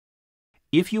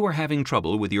If you are having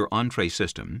trouble with your Entre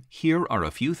system, here are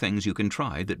a few things you can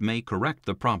try that may correct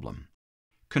the problem.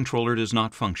 Controller does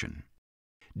not function.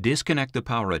 Disconnect the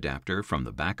power adapter from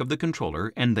the back of the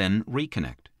controller and then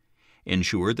reconnect.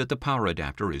 Ensure that the power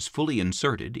adapter is fully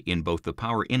inserted in both the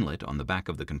power inlet on the back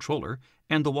of the controller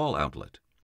and the wall outlet.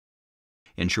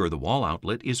 Ensure the wall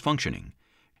outlet is functioning.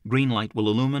 Green light will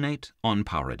illuminate on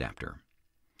power adapter.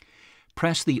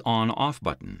 Press the on-off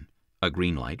button. A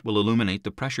green light will illuminate the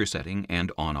pressure setting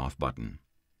and on-off button.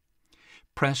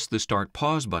 Press the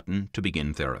start-pause button to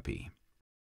begin therapy.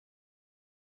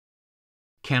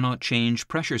 Cannot change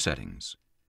pressure settings.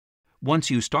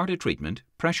 Once you start a treatment,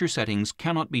 pressure settings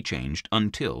cannot be changed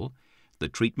until the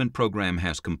treatment program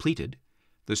has completed,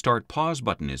 the start-pause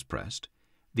button is pressed,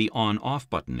 the on-off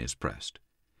button is pressed.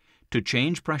 To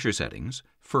change pressure settings,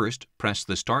 first press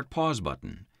the start-pause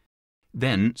button.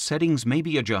 Then settings may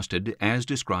be adjusted as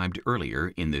described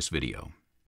earlier in this video.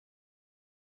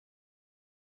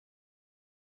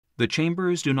 The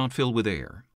chambers do not fill with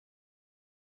air.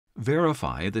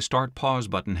 Verify the start-pause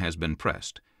button has been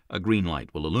pressed. A green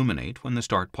light will illuminate when the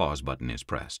start-pause button is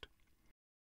pressed.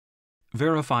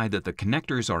 Verify that the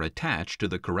connectors are attached to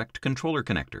the correct controller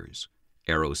connectors.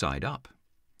 Arrow side up.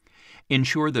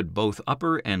 Ensure that both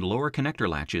upper and lower connector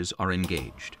latches are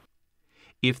engaged.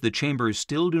 If the chambers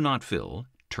still do not fill,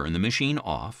 turn the machine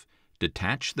off,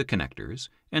 detach the connectors,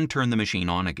 and turn the machine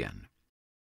on again.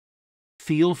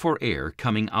 Feel for air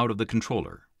coming out of the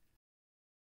controller.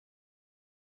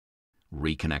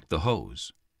 Reconnect the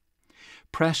hose.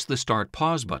 Press the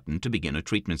Start-Pause button to begin a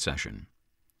treatment session.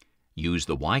 Use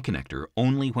the Y connector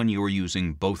only when you are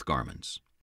using both garments.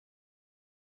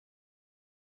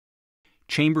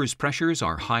 Chambers pressures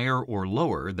are higher or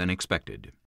lower than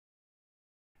expected.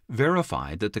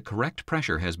 Verify that the correct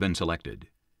pressure has been selected.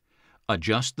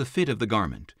 Adjust the fit of the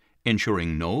garment,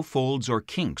 ensuring no folds or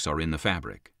kinks are in the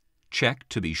fabric. Check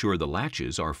to be sure the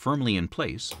latches are firmly in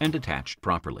place and attached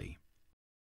properly.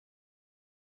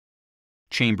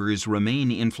 Chambers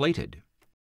remain inflated.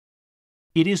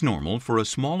 It is normal for a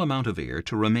small amount of air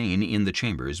to remain in the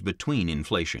chambers between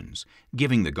inflations,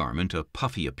 giving the garment a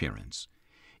puffy appearance.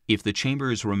 If the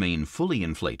chambers remain fully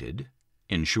inflated,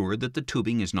 ensure that the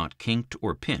tubing is not kinked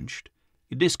or pinched.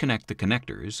 Disconnect the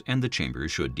connectors and the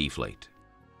chambers should deflate.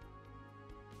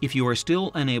 If you are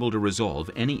still unable to resolve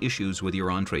any issues with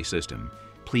your Entre system,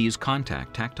 please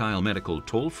contact Tactile Medical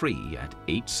toll-free at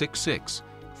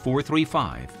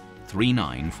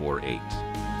 866-435-3948.